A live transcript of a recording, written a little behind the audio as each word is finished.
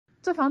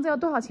这房子要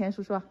多少钱，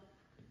叔叔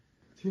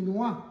1000多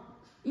万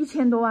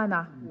？1000多万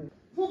呢？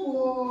户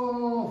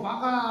口花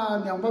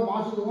个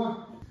280多万，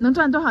能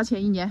赚多少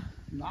钱一年？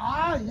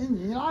那一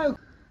年哪有？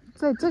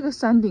在这个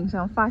山顶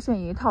上发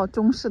现一套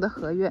中式的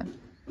合院，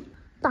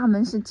大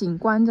门是紧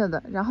关着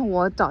的。然后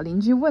我找邻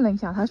居问了一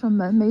下，他说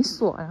门没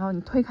锁，然后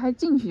你推开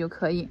进去就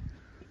可以。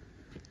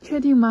确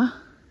定吗？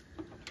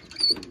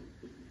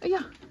哎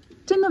呀，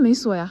真的没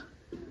锁呀！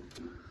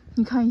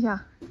你看一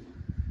下，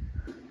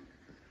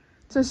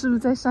这是不是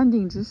在山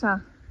顶之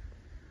上？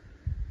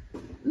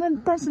那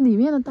但是里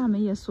面的大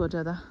门也锁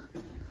着的。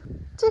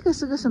这个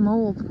是个什么？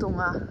我不懂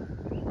啊，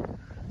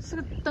是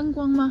个灯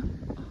光吗？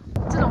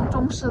这种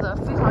中式的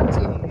非常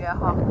简约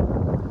哈，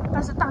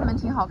但是大门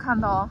挺好看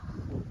的哦。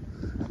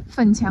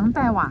粉墙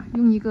带瓦，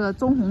用一个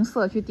棕红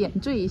色去点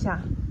缀一下。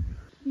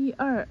1、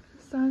2、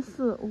3、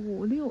4、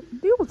5、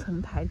6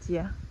层台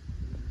阶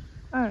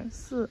，2、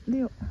4、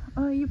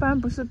6，一般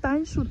不是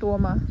单数多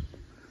吗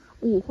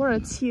？5或者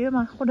7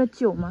吗？或者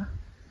9吗？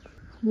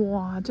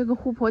哇，这个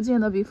户坡建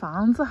的比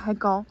房子还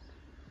高。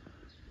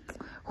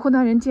湖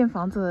南人建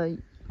房子，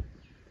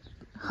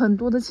很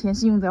多的钱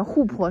是用在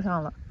户坡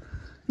上了。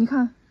你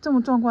看这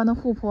么壮观的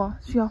户坡，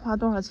需要花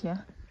多少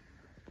钱？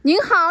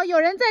您好，有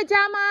人在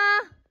家吗？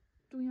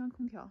中央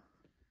空调。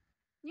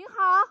您好，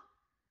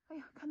哎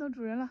呀，看到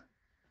主人了，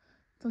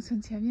走向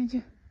前面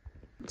去。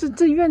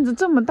这院子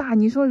这么大，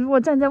你说如果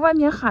站在外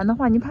面喊的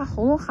话，你怕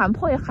喉咙喊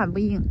破也喊不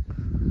硬。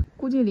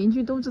估计邻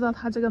居都知道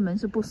他这个门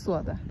是不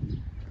锁的，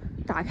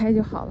打开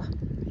就好了。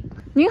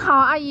您好，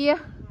阿姨，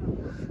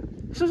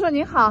叔叔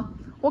您好，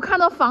我看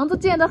到房子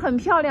建得很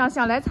漂亮，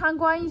想来参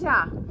观一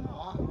下。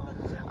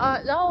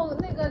然后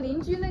那个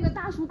邻居那个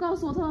大叔告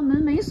诉我，他说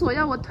门没锁，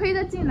要我推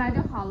着进来就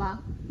好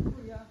了。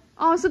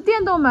哦，是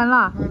电动门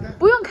了，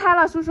不用开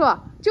了，叔叔，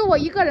就我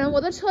一个人，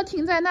我的车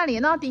停在那里，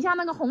然后底下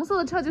那个红色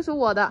的车就是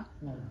我的，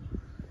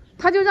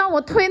他就让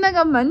我推那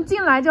个门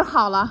进来就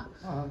好了。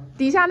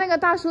底下那个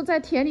大叔在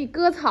田里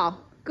割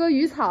草，割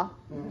鱼草。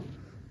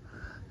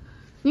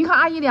您好，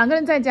阿姨，2个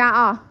人在家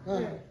啊？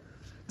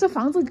这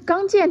房子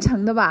刚建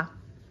成的吧？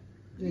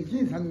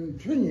建成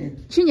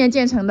去年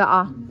建成的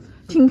啊。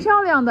挺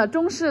漂亮的，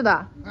中式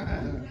的。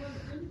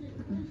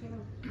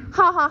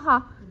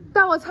好，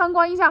带我参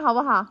观一下好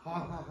不好？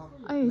好。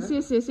哎，谢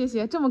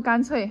谢，这么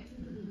干脆。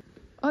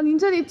哦，您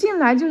这里进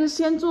来就是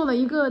先做了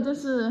一个，这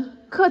是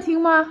客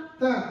厅吗？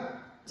对。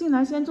进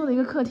来先做了一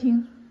个客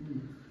厅。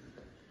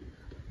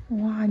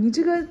哇，你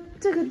这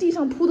个地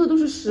上铺的都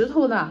是石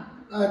头的。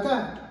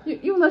对。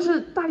用的是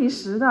大理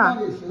石的。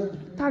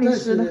大理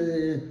石的。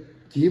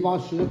棋牌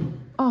室。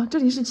哦，这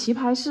里是棋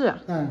牌室。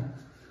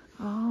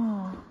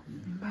哦。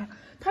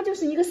它就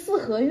是一个4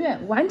合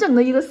院，完整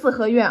的一个4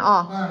合院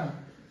啊。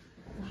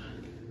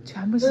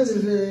全部是。这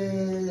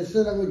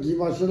是那个棋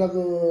牌室那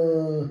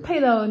个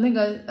配的那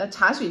个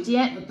茶水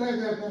间。对。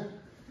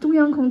中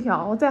央空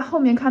调，我在后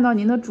面看到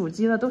您的主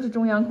机了，都是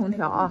中央空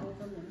调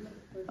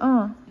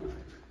啊。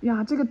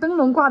呀，这个灯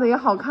笼挂的也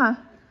好看。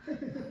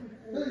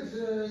这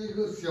是一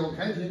个小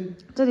客厅。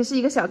这里是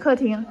一个小客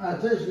厅。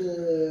这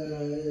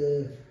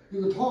是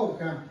一个套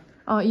间。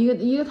哦，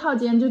一个套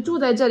间就住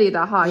在这里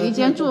的哈，一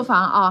间住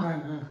房啊。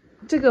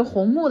这个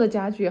红木的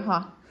家具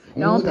哈，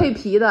然后配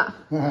皮的，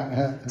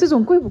这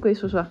种贵不贵，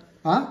叔叔？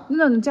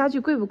那种家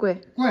具贵不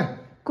贵？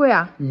贵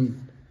啊。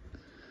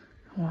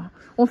哇，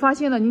我发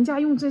现了，您家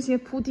用这些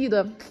铺地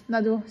的，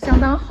那就相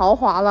当豪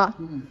华了。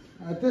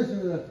这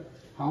是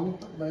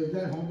每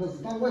间房子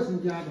是带卫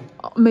生间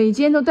的。每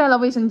间都带了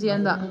卫生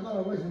间的。带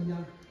了卫生间。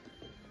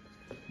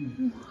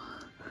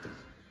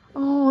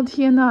哦，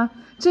天哪，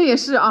这也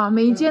是啊，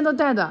每一间都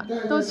带的，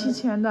都齐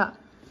全的。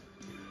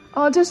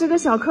哦，这是个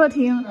小客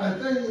厅。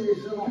这里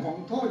是个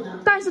黄套间。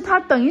但是它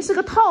等于是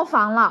个套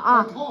房了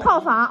啊，套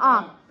房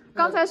啊。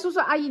刚才叔叔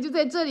阿姨就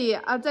在这里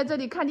啊，在这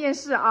里看电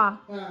视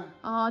啊。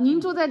您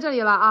住在这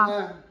里了啊？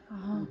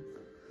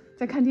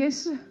在看电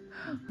视。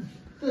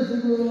这是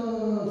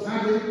个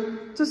餐厅。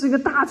这是一个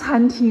大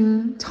餐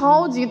厅，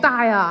超级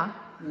大呀。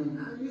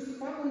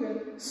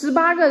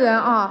18个人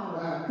啊。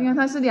你看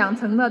它是2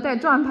层的，带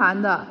转盘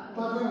的。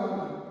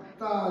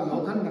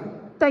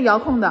带遥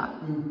控的。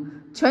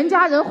全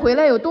家人回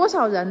来有多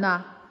少人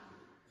呢？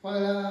回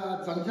来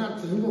整下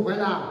全部回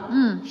来。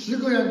10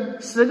个人。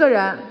10个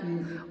人。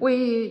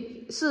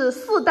是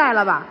4代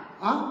了吧？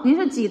您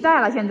是几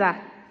代了？现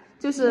在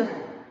就是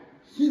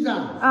现在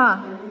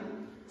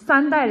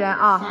3代人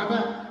啊。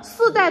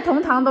4代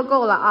同堂都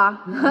够了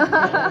啊。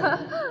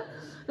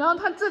然后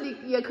他这里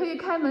也可以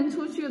开门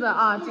出去的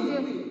啊，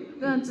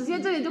直接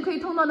这里就可以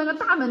通到那个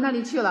大门那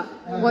里去了。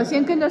我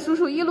先跟着叔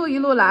叔一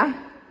路来。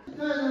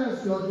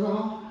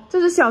这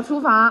是小厨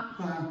房。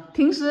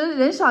平时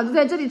人少就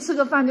在这里吃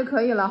个饭就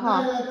可以了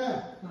哈。对。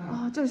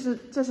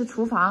这是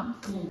厨房。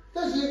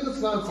这是一个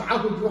柴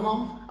火厨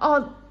房。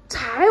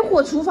柴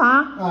火厨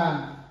房。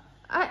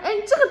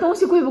这个东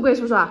西贵不贵，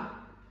叔叔？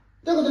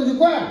这个东西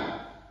贵。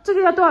这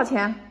个要多少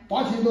钱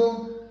？8000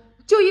多。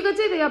就一个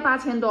这个要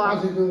8000多。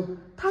8000多。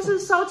它是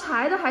烧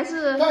柴的还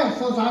是？对，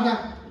烧柴的。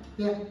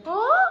对。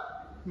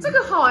这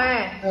个好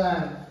哎。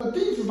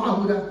电子打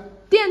火的。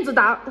电子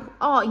打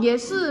哦，也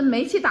是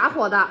煤气打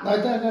火的。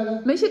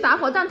对。煤气打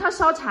火，但它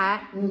烧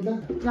柴。对。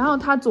然后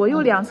它左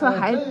右两侧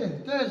还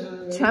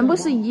全部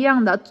是一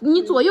样的，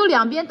你左右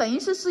两边等于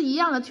是一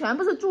样的，全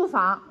部是住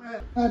房。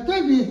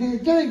这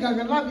边这个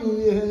跟那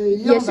边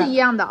也是一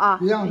样的啊，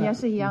也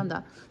是一样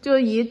的，就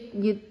是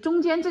以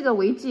中间这个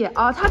为界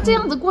啊，它这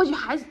样子过去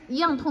还一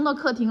样通到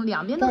客厅，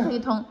两边都可以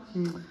通。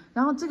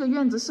然后这个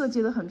院子设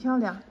计的很漂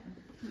亮。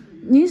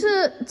您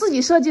是自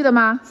己设计的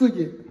吗？自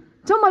己。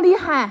这么厉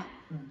害。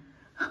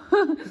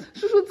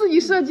叔叔自己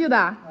设计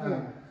的，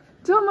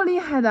这么厉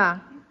害的，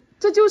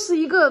这就是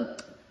一个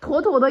妥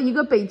妥的一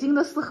个北京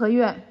的四合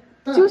院，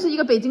就是一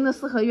个北京的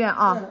四合院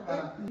啊。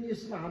你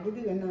是哪里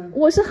的人呢？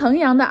我是衡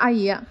阳的阿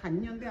姨。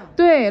衡阳的。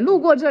对，路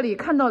过这里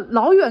看到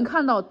老远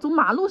看到从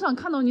马路上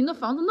看到您的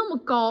房子那么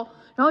高，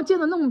然后建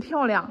得那么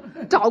漂亮，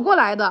找过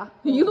来的，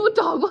一路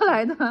找过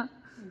来的。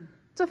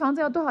这房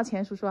子要多少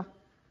钱，叔叔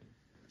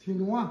？1000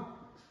多万。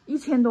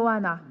1000多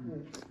万呢？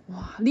哇，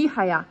厉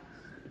害呀，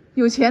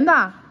有钱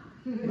的。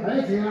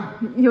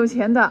有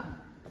钱的。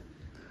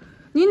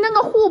您那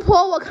个护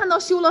坡我看到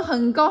修了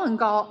很高很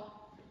高。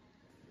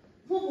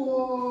护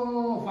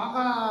坡花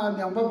个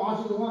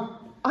280多万。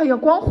哎呀，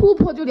光护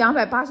坡就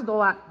280多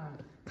万。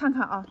看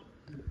看啊，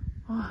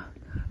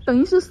等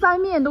于是3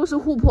面都是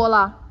护坡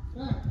了。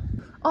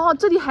哦，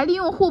这里还利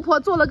用护坡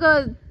做了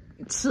个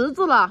池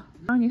子了。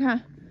你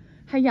看，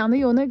还养的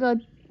有那个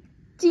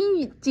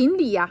锦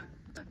鲤呀。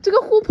这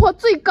个护坡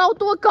最高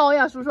多高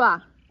呀，叔叔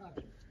啊？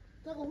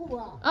这个护坡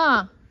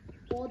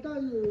高到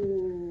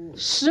有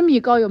10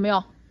米高，有没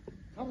有？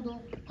差不多。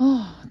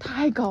哦，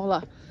太高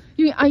了，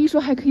因为阿姨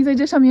说还可以在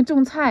这上面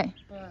种菜。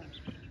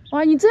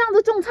哇，你这样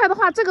子种菜的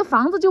话，这个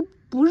房子就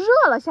不热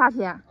了，夏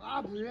天。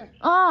不热。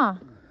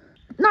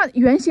那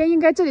原先应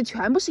该这里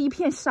全部是一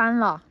片山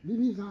了。一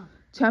片山。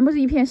全部是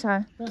一片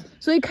山。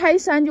所以开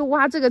山就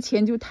挖这个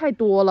钱就太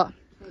多了。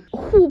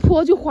护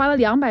坡就花了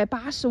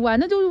280万，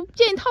那就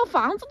建一套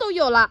房子都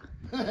有了。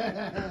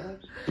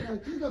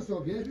建套小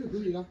别墅可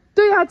以了。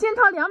对呀，建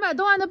套200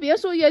多万的别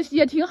墅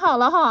也挺好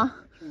了哈。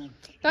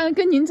当然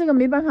跟您这个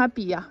没办法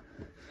比呀。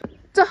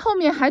这后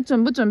面还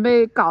准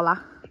备搞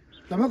了？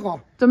怎么搞？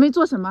准备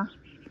做什么？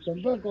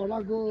准备搞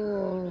那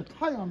个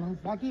太阳能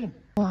发电。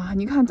哇，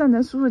你看站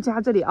在叔叔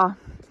家这里啊，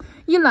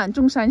一览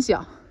众山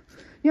小。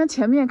你看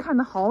前面看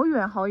的好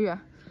远好远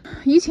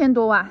，1000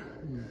多万，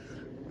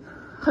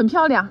很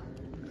漂亮。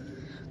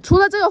除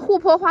了这个护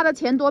坡花的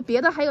钱多，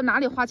别的还有哪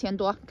里花钱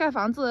多？盖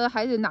房子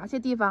还有哪些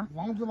地方？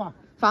房子吧。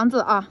房子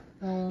啊。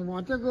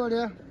我这个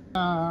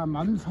呢，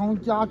门窗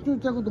家具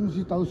这个东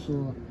西都是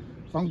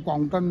从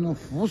广东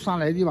佛山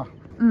来的吧。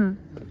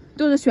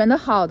都是选的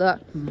好的。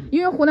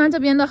因为湖南这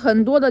边的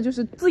很多的就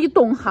是自己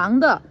懂行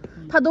的，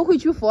他都会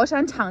去佛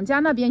山厂家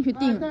那边去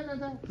订。对，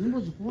并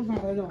不是佛山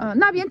来的。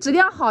那边质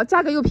量好，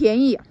价格又便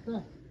宜。对。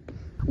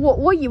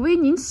我以为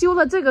您修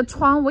了这个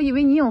窗，我以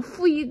为您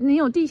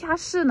有地下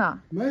室呢。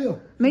没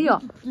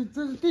有。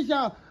这是地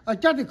下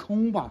架的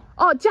空吧？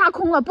架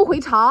空了，不回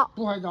巢。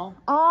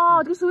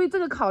就是为这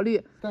个考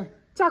虑。对。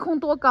架空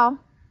多高？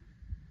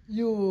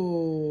有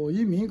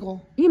1米高。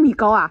1米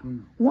高啊？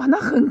哇，那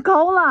很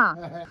高了。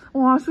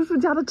哇，叔叔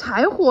家的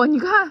柴火，你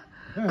看，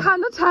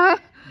砍的柴，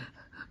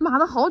码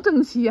的好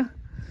整齐。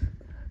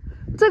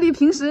这里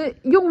平时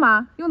用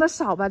吗？用的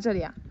少吧？这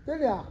里？这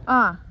里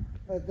啊？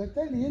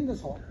这里用的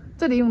少。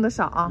这里用的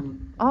少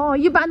啊？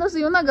一般都是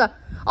用那个。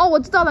我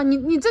知道了，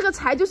你这个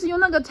柴就是用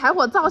那个柴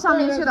火灶上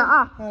面去的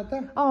啊。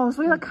对。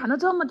所以它砍的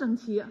这么整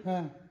齐。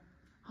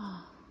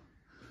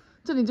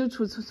这里就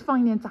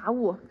放一点杂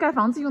物，盖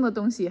房子用的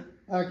东西。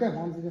盖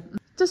房子的。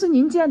这是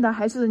您建的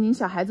还是您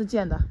小孩子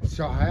建的？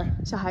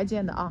小孩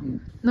建的啊。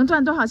能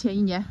赚多少钱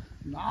一年？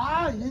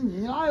那一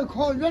年那要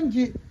靠运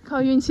气。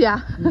靠运气啊？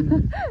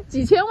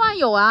几千万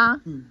有啊。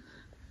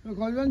要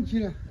靠运气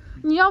了。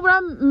你要不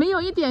然没有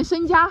一点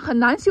身家，很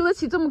难修得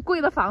起这么贵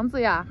的房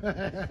子呀，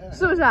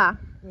是不是啊？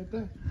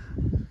对。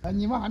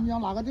你们衡阳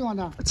哪个地方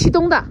的？祁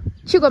东的，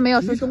去过没有？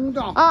祁东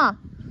的。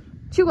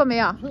去过没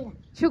有？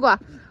去过。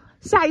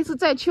下一次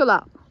再去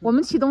了，我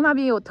们祁东那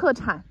边有特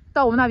产，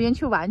到我们那边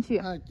去玩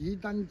去。吉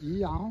丹吉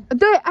阳。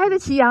对，挨着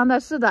祁阳的，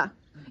是的。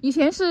以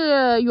前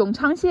是永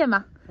昌县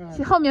嘛，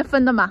后面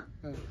分的嘛。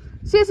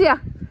谢谢，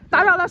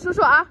打扰了叔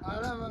叔啊。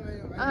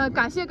没有。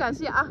感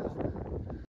谢啊。